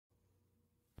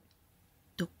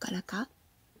DO-KARAKA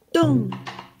DON.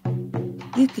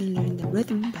 You can learn the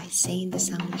rhythm by saying the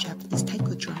sound of Japanese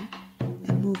taiko drum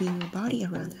and moving your body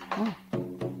around at home.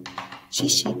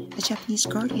 Shishi, a Japanese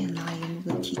guardian lion,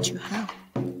 will teach you how.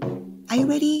 Are you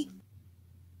ready?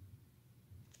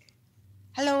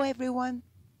 Hello everyone.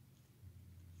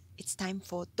 It's time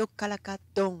for DO-KARAKA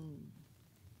DON.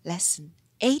 Lesson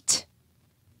 8.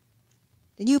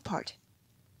 The new part,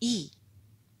 E.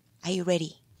 Are you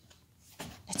ready?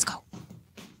 Let's go.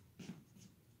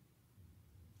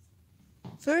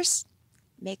 First,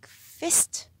 make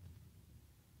fist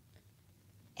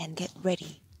and get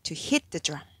ready to hit the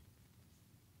drum.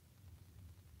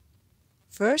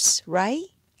 First,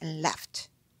 right and left.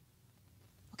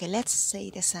 Okay, let's say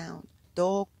the sound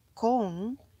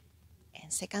do-kon,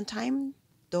 and second time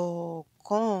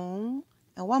do-kon,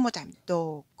 and one more time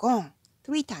do-kon,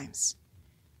 3 times.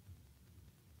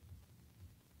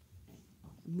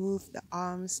 Move the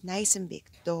arms nice and big.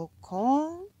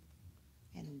 Do-kon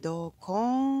and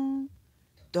do-kon,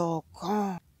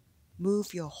 do-kon.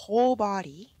 Move your whole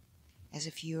body as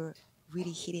if you're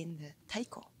really hitting the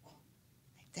taiko,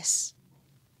 like this.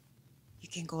 You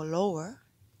can go lower.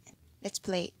 Let's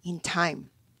play in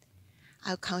time.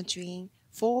 I'll count you in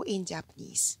 4 in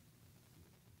Japanese.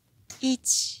 1,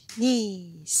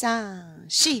 2, 3,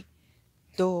 4.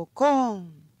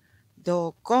 Do-kon,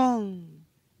 do-kon,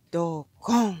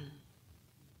 do-kon.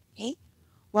 Okay?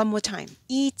 One more time.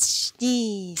 1, 2,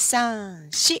 3, 4.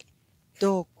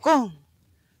 Do-kon,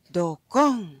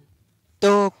 do-kon,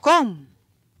 do-kon.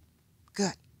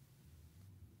 Good.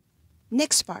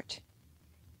 Next part.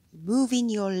 Moving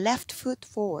your left foot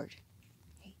forward.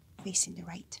 Okay? Facing the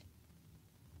right.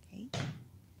 Okay?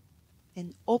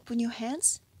 Then open your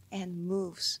hands and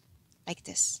moves like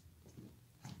this.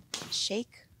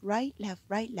 Shake right, left,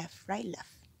 right, left, right,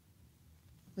 left.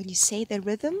 When you say the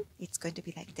rhythm, it's going to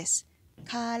be like this.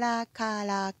 Kara,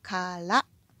 kara, kara.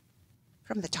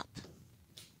 From the top.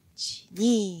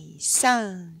 1, 2, 3,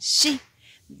 4.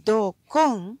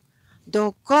 Do-kon,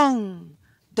 do-kon,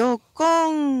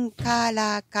 do-kon,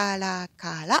 kara, kara,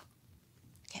 kara.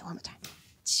 Okay, one more time.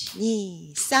 1,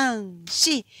 2,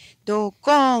 3, 4.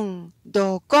 Do-kon,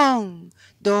 do-kon,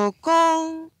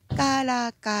 do-kon,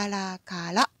 kara, kara,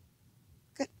 kara.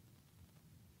 Good.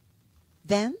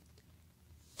 Then,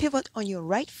 pivot on your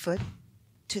right foot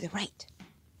to the right.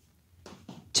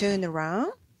 Turn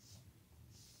around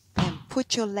and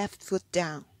put your left foot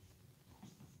down.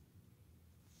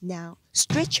 Now,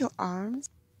 stretch your arms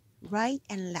right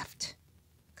and left.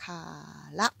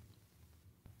 Kara.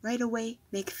 Right away,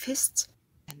 make fists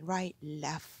and right,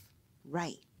 left,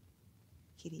 right.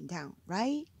 Hitting down.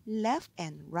 Right, left,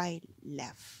 and right,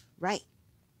 left, right.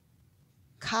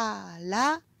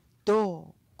 Kara,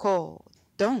 do, ko,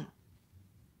 don.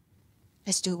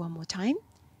 Let's do one more time.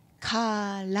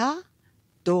 Kara,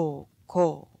 do,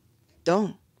 ko,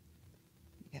 don.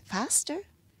 A bit faster.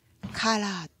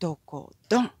 Kara, do, ko,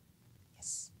 don.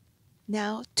 Yes.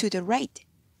 Now to the right,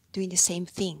 doing the same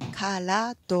thing.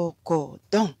 Kara, do, ko,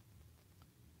 don.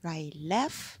 Right,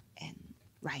 left, and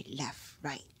right, left,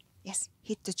 right. Yes.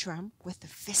 Hit the drum with the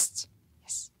fist.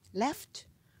 Yes. Left,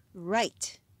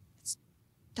 right. This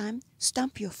time,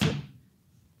 stomp your foot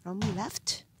from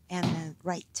left and then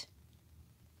right.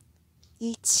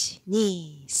 1, 2,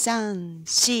 3,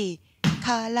 4.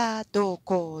 Kara, do,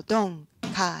 ko, don.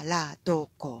 Kara, do,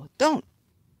 ko, don.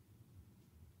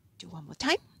 Do one more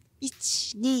time. 1, 2,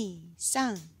 3,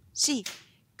 4.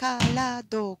 Kara,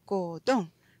 do, ko,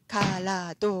 don.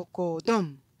 Kara, do, ko,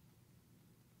 don.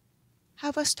 How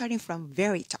about starting from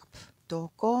very top?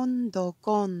 Do-kon,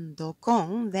 do-kon,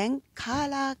 do-kon. Then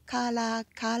kara, kara,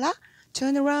 kara.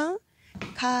 Turn around.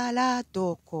 Kara,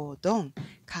 do, ko, don.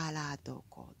 Kara, do,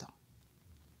 ko, don.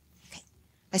 Okay,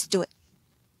 let's do it.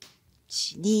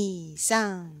 1, 2,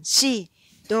 3, 4.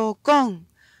 Do-kon,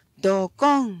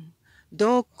 do-kon,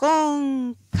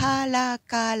 do-kon. Kara,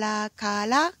 kara,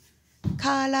 kara.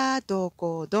 Kara, do,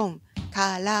 ko, don.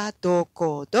 Kara, do,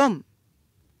 ko, don.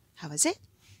 How was it?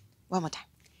 One more time.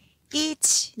 1,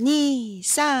 2, 3,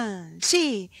 4.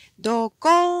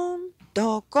 Do-kon,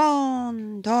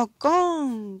 do-kon,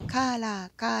 do-kon. Kara,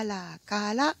 kara,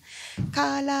 kara.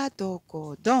 Kara, do,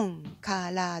 ko, don.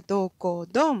 Kara, do, ko,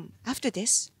 don. After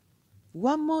this,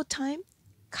 one more time.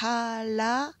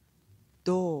 Kara,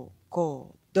 do,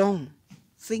 ko, don.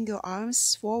 Finger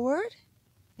arms forward.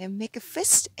 Then make a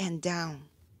fist and down.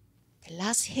 The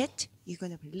last hit, you're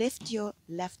going to lift your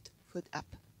left foot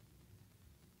up.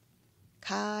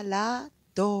 Kara,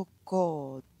 do,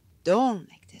 ko, don,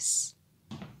 like this.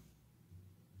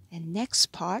 And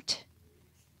next part,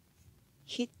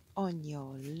 hit on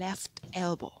your left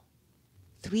elbow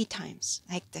 3 times,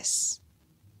 like this.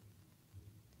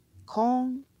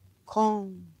 Kon,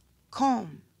 kon,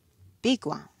 kon. Big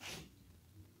one.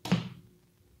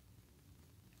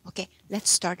 Okay, let's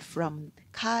start from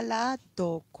kara,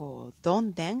 doko,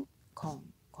 don, then kon,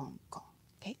 kon, kon.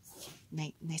 Okay,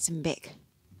 nice and big.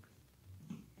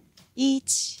 1,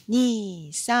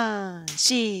 2, 3,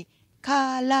 4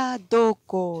からど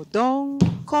こどん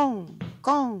こん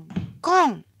こんこ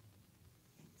ん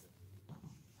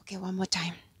Okay, one more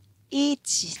time. 1、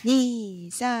2、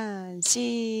3、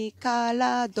4か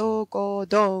らどこ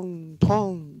どん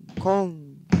こんこ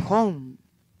んこん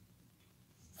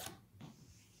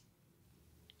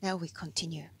Now we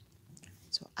continue.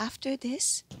 So after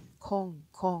this, こん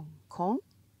こんこん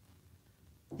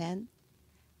Then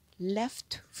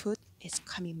left foot is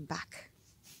coming back.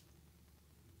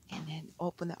 And then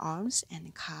open the arms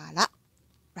and kara.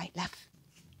 Right, left.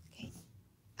 Okay.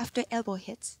 After elbow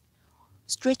hits,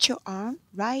 stretch your arm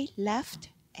right, left,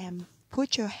 and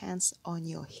put your hands on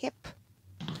your hip.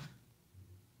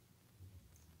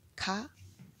 Ka,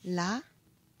 la,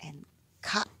 and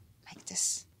ka, like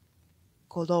this.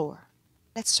 Go lower.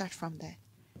 Let's start from the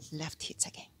left hits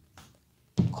again.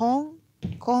 Kong,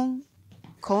 kong,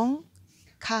 kong,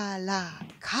 ka, la,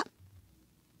 ka.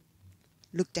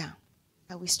 Look down.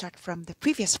 Now we start from the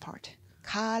previous part.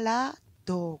 Kara,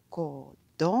 doko,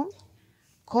 don,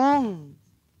 kong,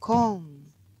 kong,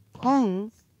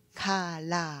 kong,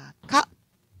 kara, ka. Are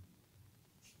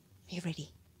you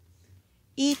ready?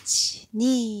 1、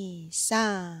2、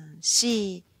3、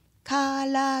4か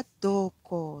らど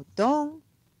こどん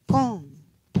こん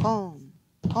こん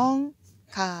こん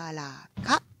から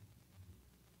か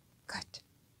Good.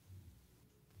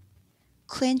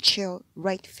 Clench your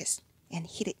right fist and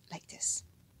hit it like this.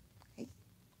 Okay?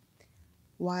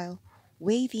 While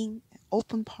waving an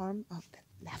open palm of the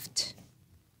left.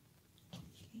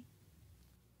 Okay?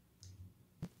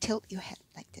 Tilt your head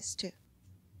like this too.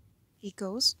 It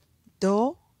goes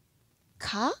do,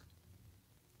 ka,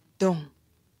 don.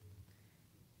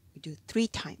 We do 3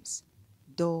 times.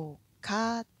 Do,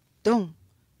 ka, don.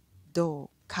 Do,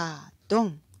 ka,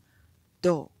 don.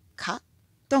 Do, ka,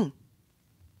 don.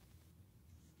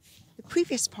 The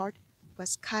previous part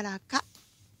was karaka.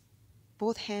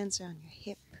 Both hands are on your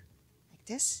hip, like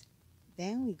this.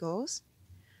 Then we goes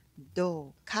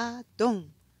do, ka,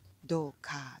 don. Do,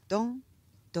 ka, don.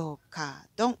 Do, ka,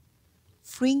 don.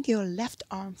 Fling your left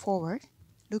arm forward,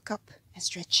 look up and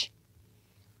stretch.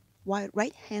 While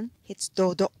right hand hits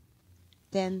do do,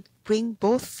 then bring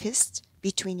both fists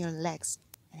between your legs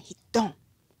and hit don.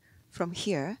 From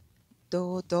here,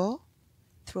 do do,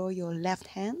 throw your left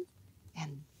hand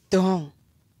and don.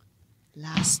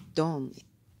 Last don.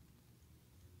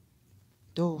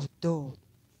 Do do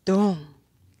don.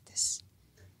 This.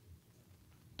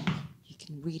 You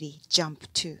can really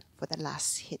jump too for the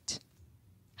last hit.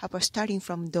 How about starting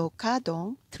from do ka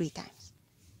don 3 times?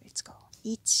 Let's go.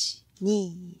 1, 2,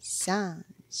 3,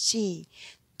 4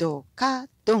 do ka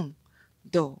don,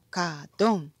 do ka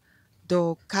don,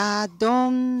 do ka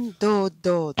don, do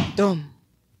do don.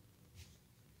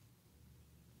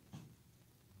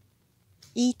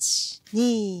 1,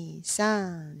 2, 3,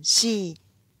 4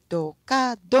 do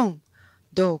ka don,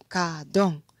 do ka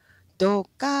don, do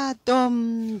ka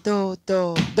don, do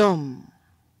do don.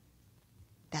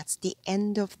 That's the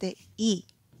end of the E.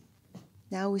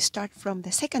 Now we start from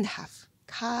the second half.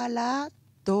 Kara,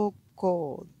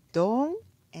 doko, don,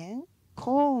 and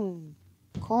kon,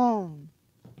 kon,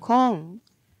 kon,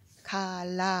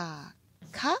 kara,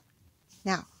 ka.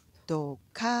 Now, do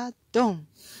ka don,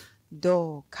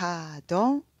 do ka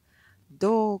don,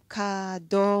 do ka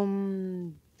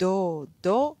don, do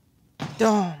do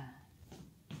don.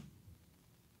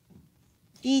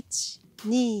 1、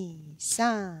2、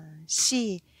3、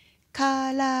4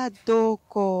からど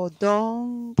こど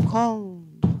んこん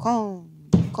こん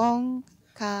こん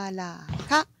から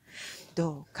か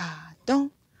どかど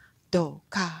んど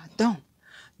かどん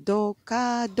ど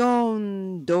かど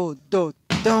んどど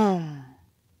どん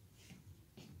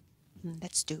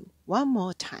Let's do one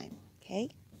more time, okay?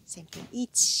 Same thing.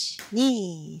 1、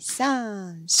2、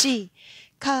3、4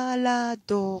から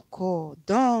どこ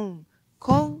どん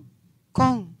こんこ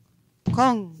ん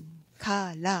こん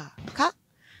からか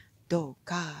ど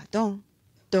かどん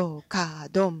どか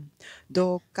どん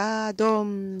どかど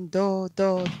んど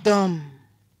どどん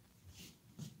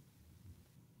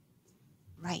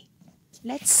Right.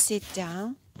 Let's sit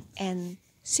down and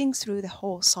sing through the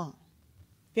whole song.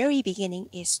 Very beginning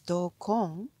is do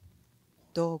kon,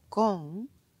 do kon,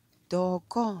 do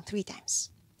kon 3 times.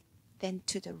 Then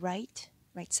to the right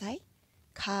side,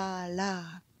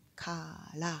 kara,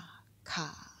 kara,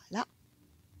 kara.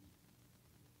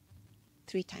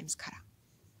 3 times kara.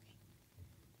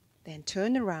 Then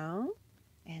turn around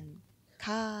and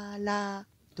kara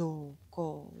do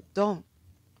ko don.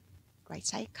 Right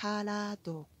side, kara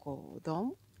do ko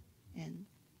don. And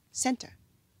center,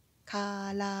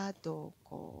 kara do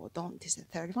ko don. This is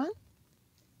the third one.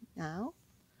 Now,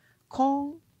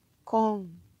 kon,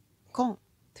 kon, kon.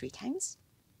 3 times.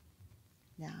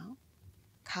 Now,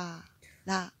 ka,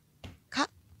 la, ka.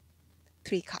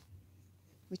 3 ka,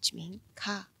 which means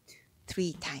ka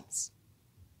 3 times.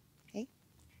 Okay.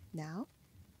 Now,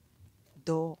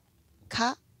 do,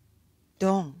 ka,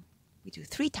 don. We do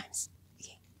 3 times.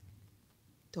 Okay.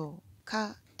 Do,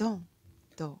 ka, don.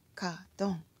 Do, ka,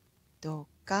 don. Do,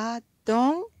 ka,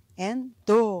 don. And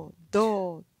do,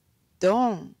 don.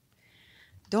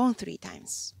 Don 3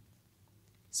 times.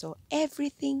 So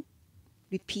everything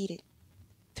repeated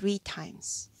 3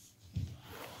 times.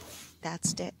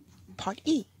 That's the part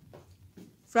E.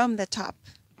 From the top.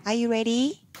 Are you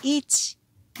ready? 1, 2,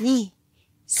 3,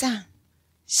 4.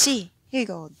 Here you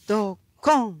go. Do,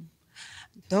 kon.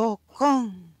 Do,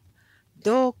 kon.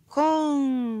 Do,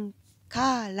 kon.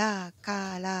 Kara,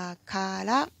 kara,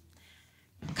 kara.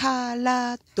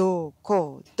 Kara, do,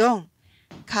 ko, don.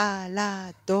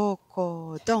 Kara, do,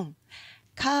 ko, don.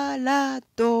 Kara,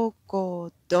 do,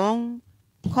 ko, don.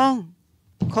 Kon.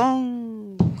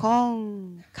 Kon,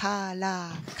 kon.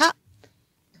 Kara, ka.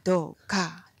 Do,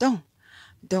 ka, don.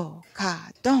 Do, ka,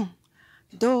 don.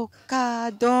 Do, ka,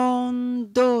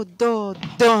 don. Do,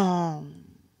 don.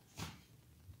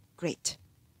 Great.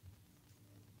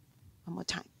 One more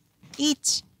time. 1,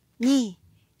 2, 3,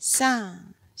 4.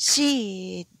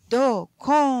 Do,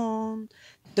 kon.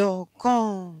 Do,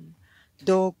 kon.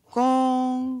 Do,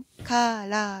 kon.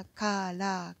 Kara,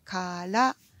 kara,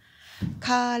 kara.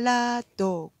 Kara,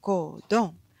 do, ko,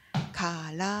 don.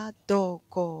 Kara, do,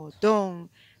 ko, don.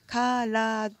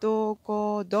 Kara, do,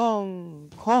 ko, don.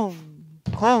 Kon,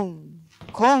 kon,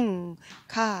 kon.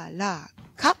 Kara,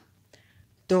 ka.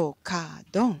 Do, ka,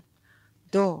 don.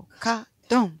 Do, ka,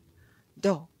 don.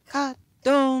 Do, ka,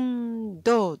 don.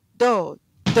 Do,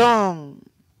 don.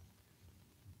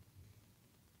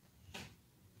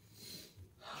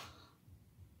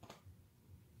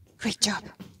 Great job.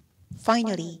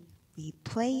 Finally, we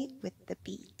play with the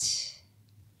beat.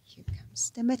 Here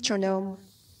comes the metronome.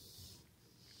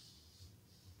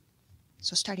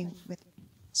 So starting with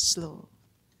slow.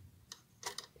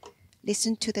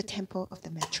 Listen to the tempo of the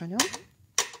metronome.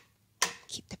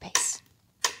 Keep the pace.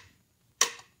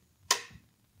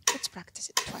 Let's practice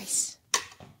it twice.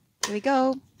 Here we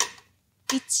go.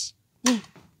 1, 2, 3,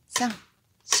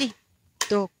 4.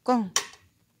 Do, kon.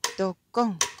 Do,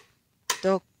 kon.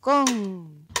 Do,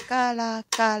 kon. Kara,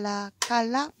 kara,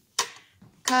 kara.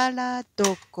 Kara,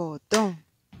 do, ko, don.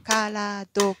 Kara,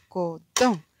 do, ko,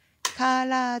 don.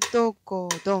 Kara, do, ko,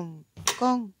 don.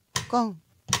 Kon, kon,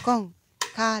 kon.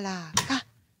 Kara, ka.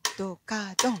 Do,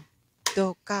 ka, don.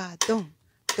 Do, ka, don.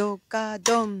 Do, ka,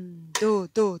 don. Do,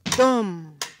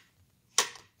 don.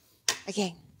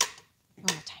 Again.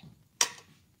 One more time.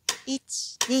 1,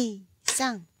 2, 3,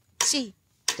 4.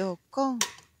 Do, kon.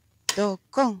 Do,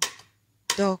 kon.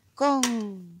 Do,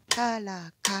 kon.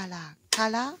 Kara, kara,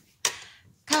 kara.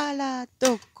 Kara,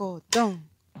 do, ko, don.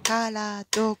 Kara,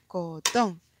 do, ko,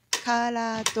 don.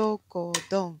 Kara, do, ko,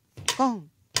 don. Kon,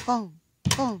 kon,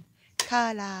 kon.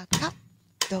 Kara, ka.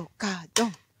 Do, ka,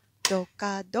 don. Do,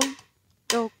 ka, don.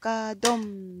 Do, ka,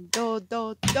 don. Do,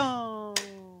 don.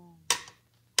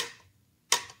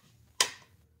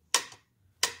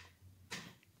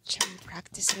 Shall we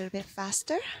practice a little bit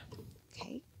faster?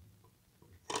 Okay.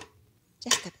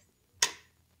 Just a bit.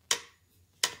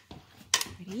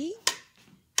 Ready?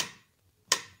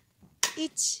 1,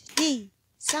 2, 3,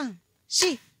 4.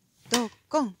 Do,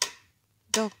 kon.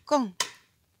 Do, kon.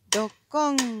 Do,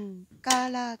 kon.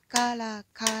 Kara, kara,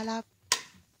 kara.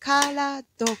 Kara,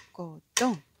 do, ko,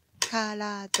 don.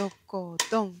 Kara, do, ko,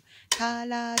 don.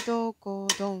 Kara, do, ko,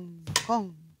 don.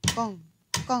 Kon, kon,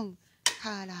 kon.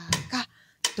 Kara, ka.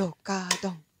 Do, ka,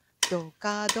 don. Do,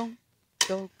 ka, don.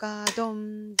 Do, ka,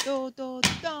 don. Do,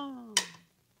 don.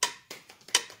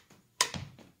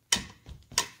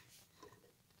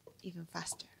 Even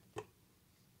faster.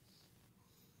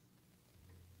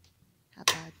 How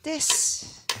about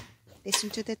this? Listen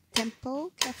to the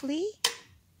tempo carefully.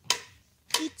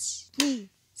 1, 2,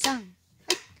 3.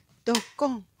 Do,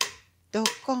 kon. Do,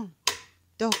 kon.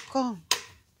 Do, kon.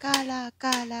 Kara,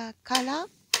 kara, kara.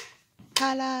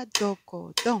 Kara, do,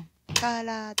 ko, don.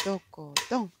 Kara, do, ko,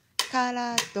 don.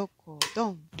 Kara, do, ko,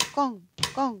 don. Kon,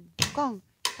 kon, kon.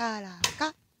 Kara,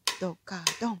 ka. Do, ka,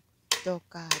 don. Do,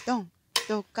 ka, don.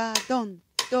 Do, ka, don.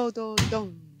 Do,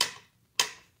 don.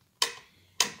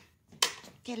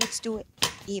 Okay, let's do it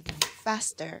even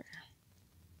faster.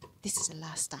 This is the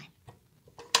last time.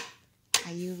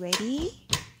 Are you ready?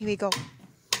 Here we go.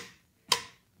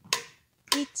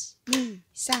 1、2、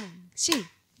3、4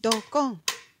ドコン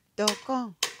ドコ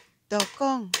ンド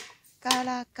コンカ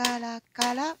ラカラ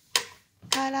カラ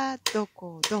カラド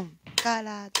コドンカ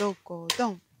ラドコ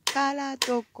ドンカラ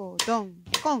ドコドン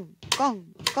コンコン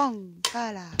コン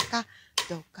カラカ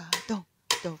ドカドン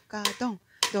ドカドン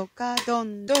ドカド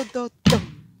ンドドドン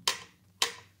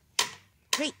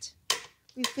Great!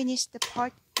 We finished the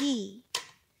part E.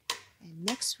 And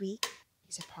next week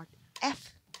is a part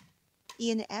F.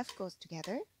 E and F goes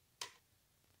together.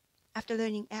 After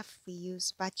learning F, we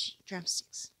use BACHI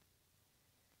drumsticks.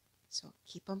 So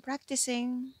keep on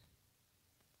practicing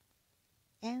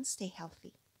and stay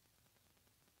healthy.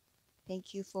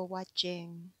 Thank you for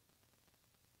watching.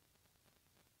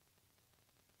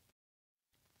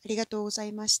 ありがとうござ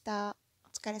いました。お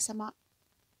疲れ様。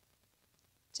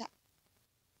じゃあ、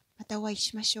またお会い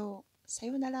しましょう。さ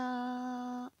ような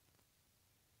ら。